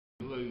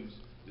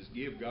Just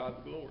give God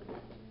the glory.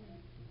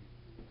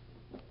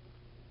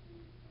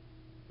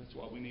 That's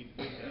what we need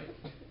to do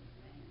today.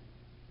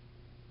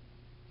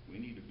 We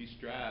need to be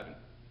striving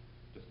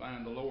to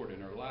find the Lord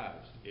in our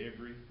lives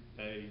every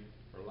day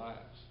of our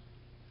lives.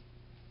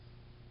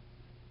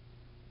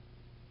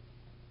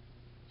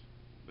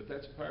 But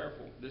that's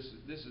powerful. This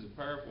is a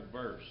powerful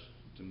verse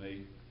to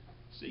me.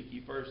 Seek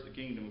ye first the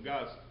kingdom of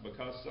God,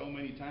 because so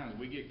many times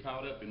we get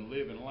caught up in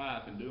living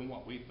life and doing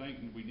what we think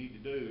we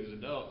need to do as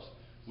adults.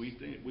 We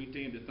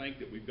tend to think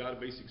that we've got to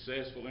be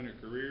successful in our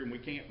career and we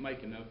can't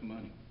make enough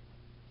money.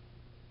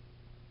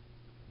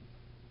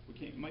 We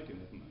can't make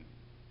enough money.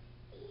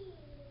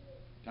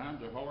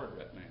 Times are hard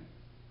right now.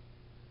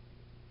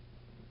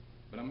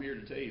 But I'm here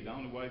to tell you, the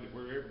only way that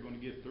we're ever going to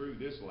get through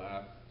this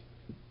life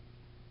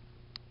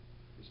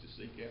is to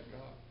seek out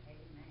God.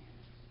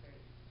 Amen.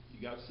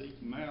 You got to seek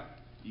Him out.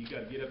 You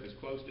got to get up as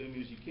close to Him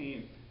as you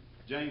can.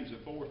 James, the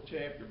 4th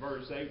chapter,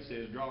 verse 8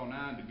 says, draw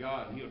nigh to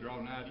God and He'll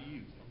draw nigh to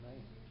you.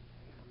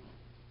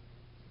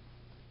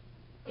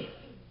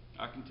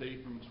 I can tell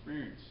you from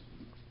experience,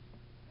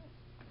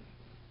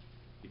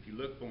 if you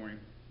look for Him,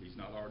 He's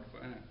not hard to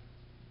find.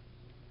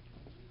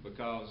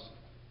 Because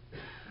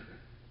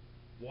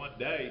one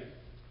day,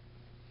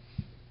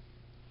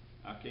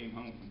 I came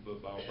home from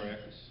football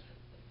practice.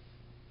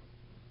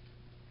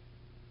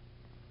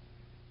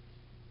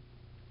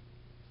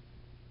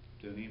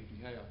 To an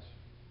empty house.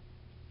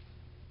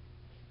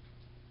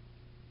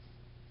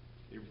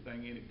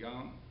 Everything in it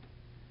gone.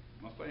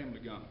 My family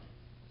gone.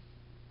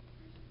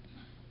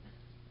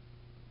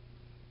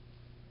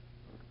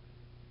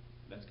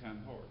 That's kind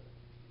of hard.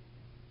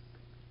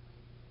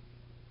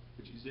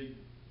 But you see,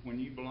 when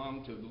you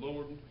belong to the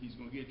Lord, He's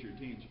going to get your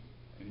attention.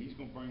 And He's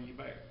going to bring you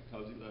back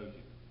because He loves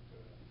you.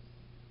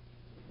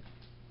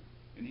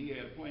 And He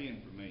had a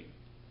plan for me.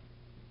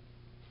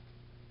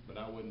 But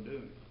I wasn't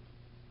doing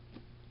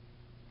it.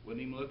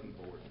 Wasn't even looking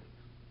for it.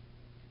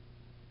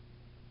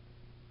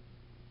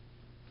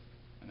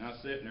 And I was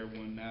sitting there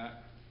one night,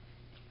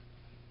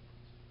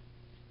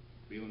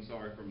 feeling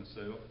sorry for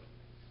myself.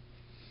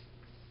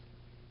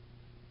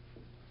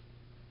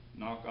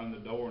 Knock on the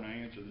door, and I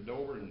answer the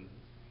door, and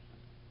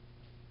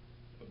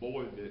a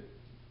boy that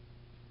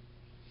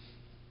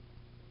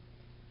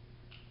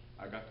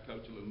I got to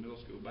coach a little middle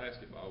school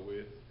basketball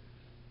with,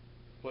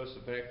 plus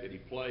the fact that he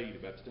played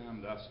about the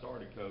time that I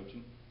started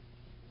coaching,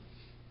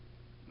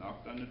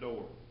 knocked on the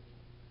door,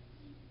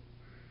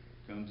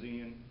 comes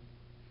in.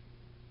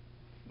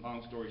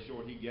 Long story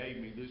short, he gave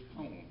me this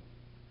poem.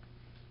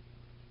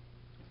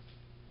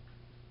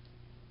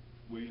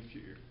 William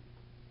Shear.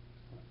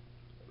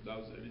 For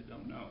those that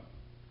don't know.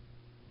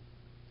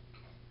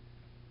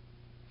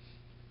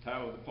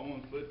 Title of the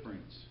poem,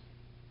 Footprints.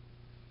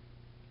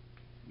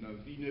 You know,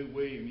 if you knew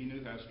William, you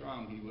knew how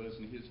strong he was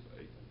in his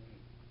faith.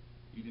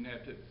 You didn't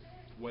have to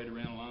wait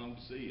around long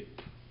to see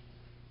it.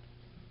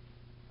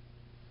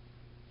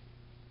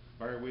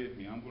 Bear with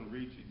me, I'm going to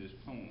read you this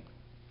poem.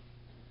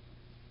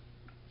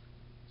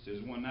 It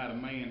says, one night a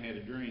man had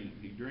a dream.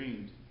 He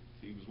dreamed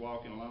he was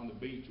walking along the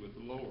beach with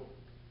the Lord.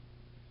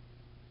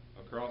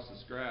 Across the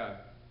sky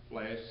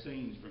flashed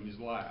scenes from his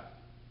life.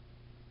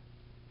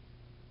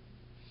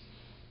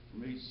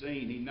 From each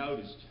scene he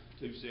noticed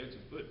 2 sets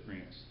of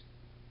footprints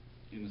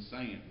in the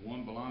sand,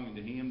 one belonging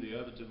to him, the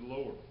other to the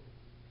Lord.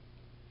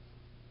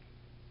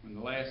 When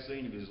the last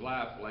scene of his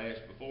life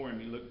flashed before him,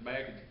 he looked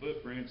back at the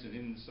footprints and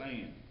in the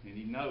sand, and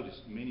he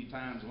noticed many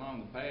times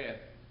along the path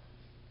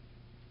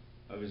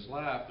of his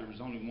life there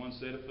was only one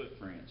set of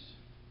footprints.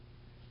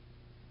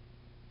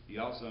 He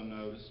also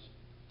noticed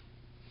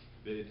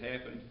that it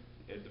happened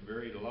at the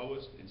very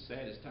lowest and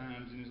saddest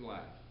times in his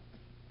life.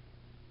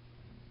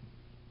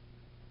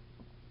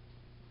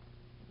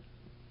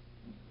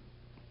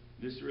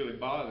 This really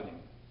bothered him,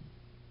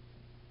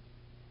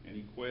 and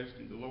he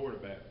questioned the Lord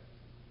about it.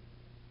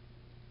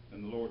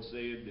 And the Lord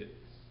said that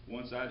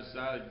once I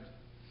decided,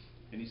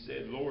 and he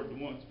said, Lord,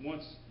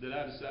 once that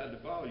I decided to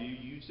follow you,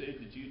 you said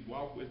that you'd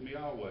walk with me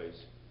always.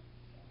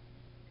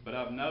 But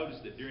I've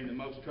noticed that during the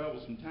most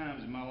troublesome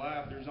times in my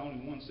life, there's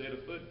only one set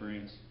of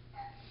footprints.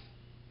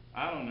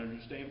 I don't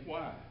understand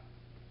why.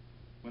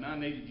 When I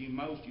needed you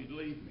most, you'd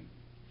leave me.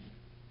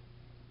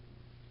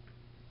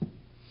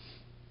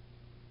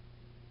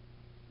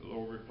 The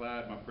Lord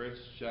replied, my precious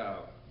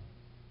child,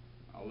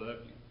 I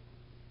love you.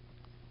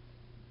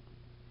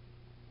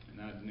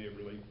 And I'd never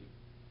leave you.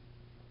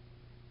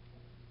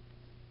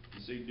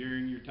 You see,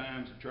 during your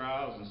times of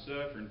trials and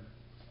suffering,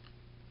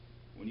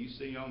 when you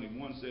see only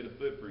one set of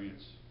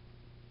footprints,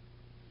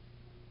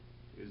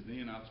 is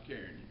then I was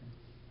carrying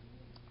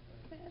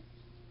you.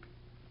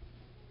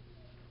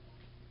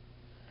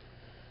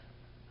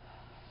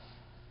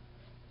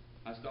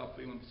 I stopped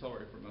feeling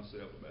sorry for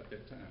myself about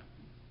that time.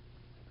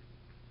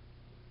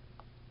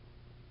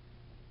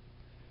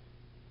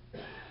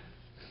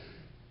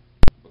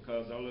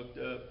 Because I looked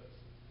up,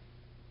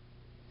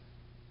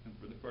 and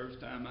for the first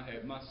time I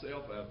had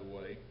myself out of the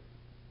way,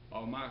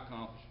 all my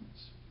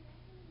accomplishments,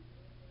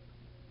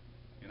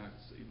 and I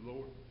could see the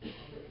Lord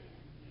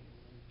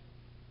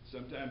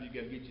Sometimes you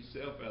got to get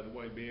yourself out of the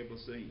way to be able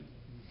to see Him.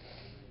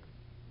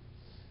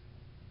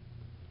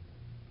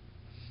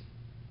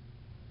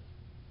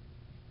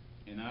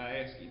 And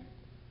I asked Him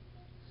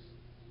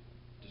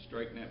to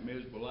straighten that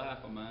miserable life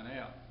of mine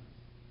out.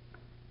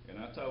 And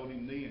I told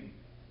Him then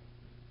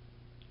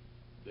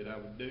that I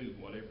would do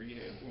whatever He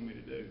had for me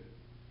to do.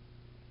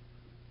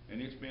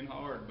 And it's been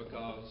hard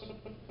because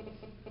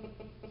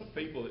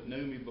people that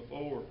knew me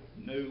before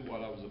knew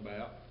what I was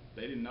about.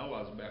 They didn't know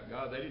I was about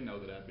God. They didn't know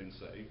that I'd been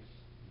saved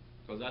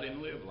because I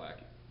didn't live like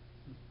it.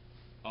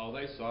 All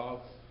they saw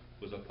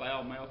was a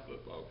foul-mouthed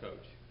football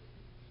coach.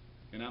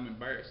 And I'm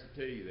embarrassed to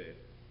tell you that.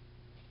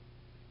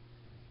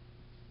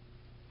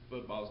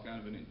 Football is kind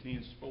of an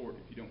intense sport.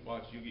 If you don't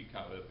watch, you'll get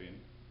caught up in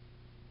it.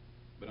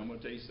 But I'm going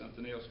to tell you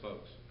something else,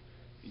 folks.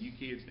 And you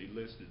kids need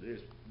to listen to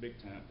this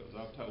big time, because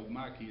I've told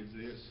my kids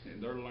this,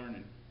 and they're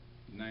learning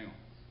now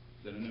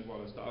that I knew what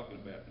I was talking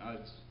about.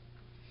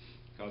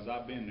 Because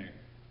I've been there.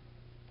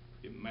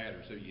 It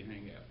matters who you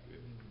hang out with.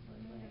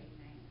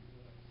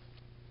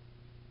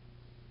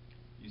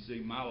 You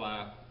see, my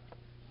life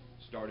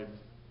started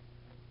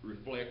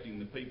reflecting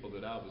the people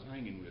that I was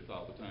hanging with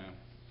all the time.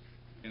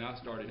 And I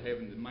started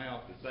having the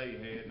mouth that they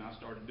had, and I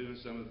started doing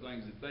some of the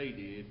things that they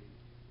did,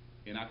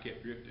 and I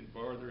kept drifting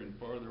farther and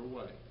farther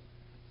away.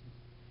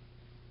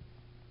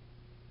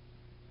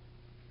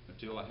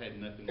 Until I had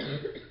nothing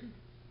left.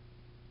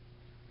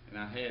 And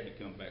I had to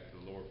come back to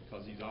the Lord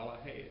because He's all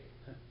I had.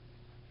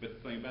 But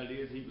the thing about it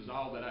is, He was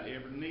all that I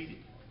ever needed.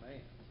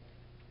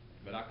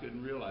 But I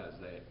couldn't realize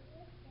that.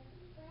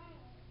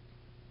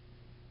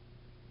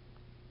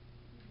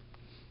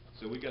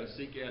 So we got to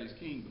seek out His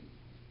kingdom.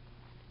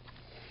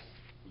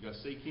 We got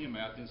to seek Him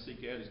out, then seek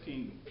out His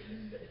kingdom.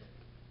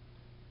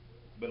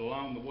 But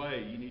along the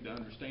way, you need to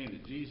understand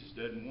that Jesus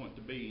doesn't want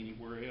to be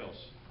anywhere else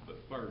but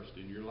first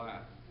in your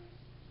life.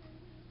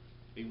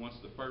 He wants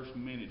the first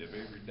minute of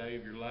every day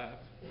of your life.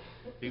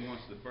 He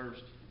wants the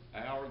first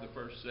hour, the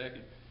first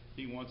second.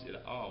 He wants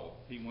it all.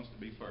 He wants to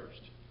be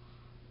first.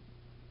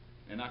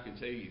 And I can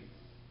tell you,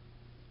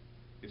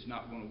 it's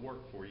not going to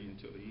work for you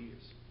until He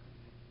is.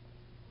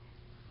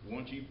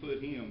 Once you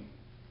put Him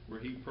where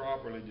He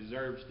properly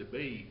deserves to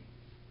be,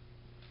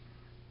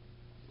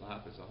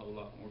 life is a whole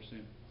lot more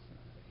simple.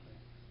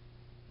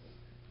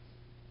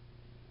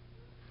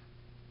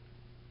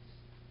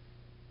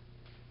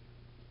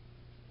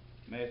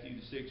 Matthew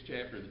the 6th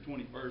chapter, the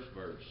 21st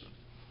verse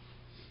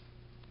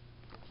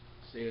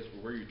says, "For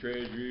where your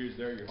treasure is,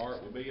 there your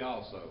heart will be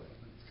also."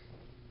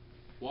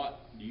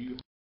 What do you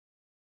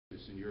have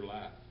in your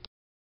life?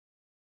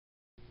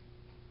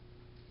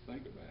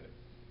 Think about it.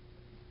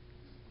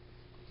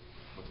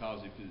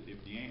 Because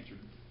if the answer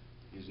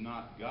is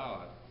not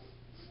God,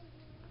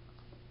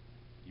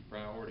 your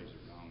priorities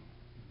are wrong.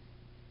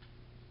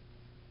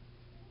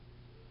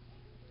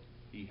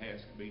 He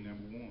has to be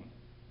number one.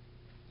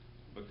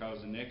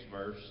 Because the next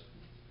verse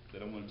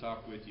that I want to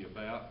talk with you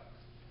about,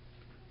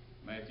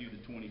 Matthew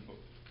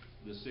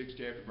the 6th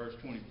chapter, verse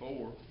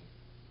 24,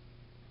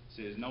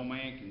 says, "No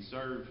man can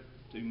serve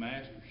two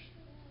masters,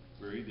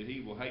 for either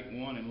he will hate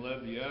one and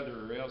love the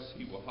other, or else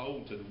he will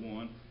hold to the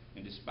one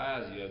and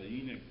despise the other.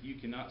 You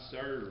cannot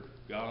serve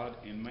God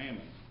and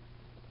mammon."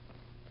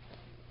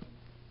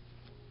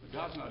 But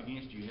God's not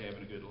against you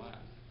having a good life.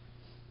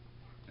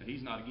 And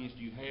He's not against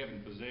you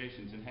having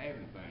possessions and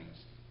having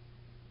things.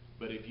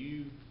 But if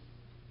you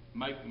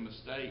make the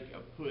mistake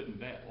of putting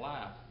that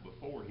life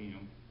before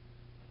Him,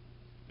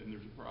 then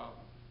there's a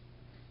problem.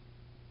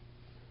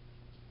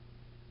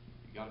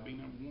 You got to be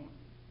number one.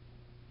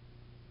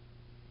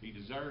 He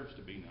deserves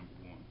to be number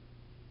one.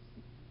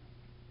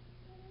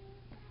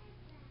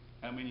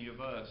 How many of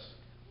us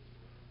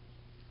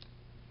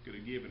could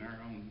have given our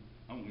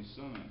only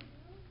son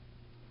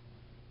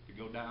to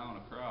go die on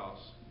a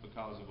cross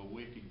because of a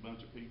wicked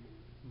bunch of people?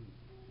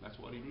 That's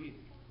what He did.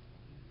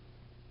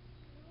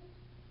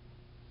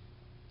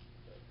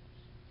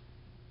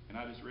 And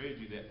I just read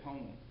you that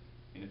poem.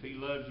 And if He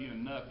loves you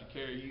enough to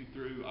carry you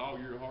through all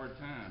your hard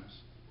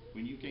times,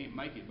 when you can't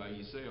make it by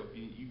yourself,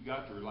 you've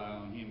got to rely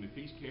on Him. If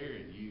He's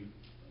carrying you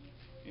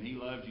and He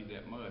loves you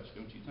that much,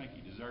 don't you think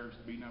He deserves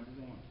to be number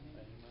one?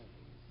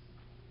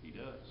 He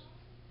does.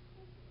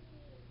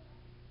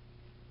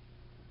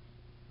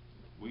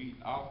 We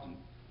often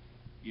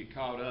get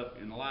caught up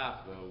in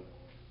life, though,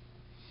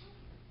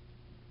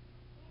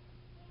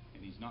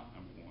 and He's not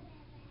number one.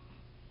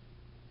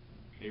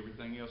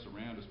 Everything else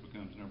around us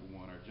becomes number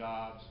one. Our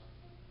jobs,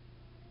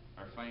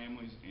 our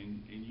families,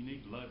 and you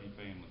need to love your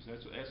families.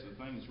 That's the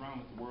thing that's wrong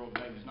with the world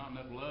today. There's not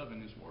enough love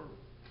in this world.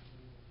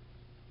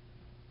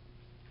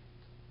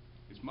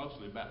 It's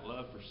mostly about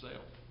love for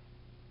self.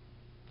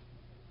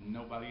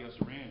 Nobody else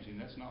around you,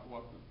 and that's not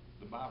what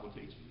the Bible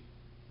teaches you.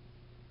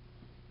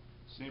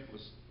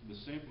 The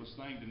simplest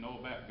thing to know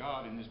about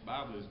God in this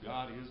Bible is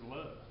God is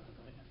love.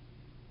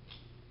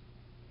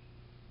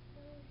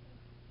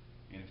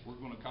 And if we're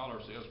going to call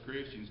ourselves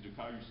Christians, to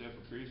call yourself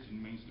a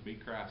Christian means to be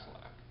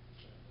Christ-like.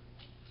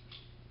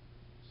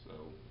 So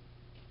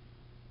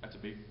that's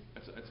big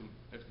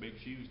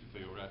shoes to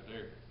fill right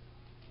there.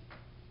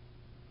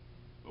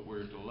 but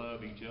we're to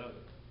love each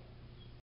other.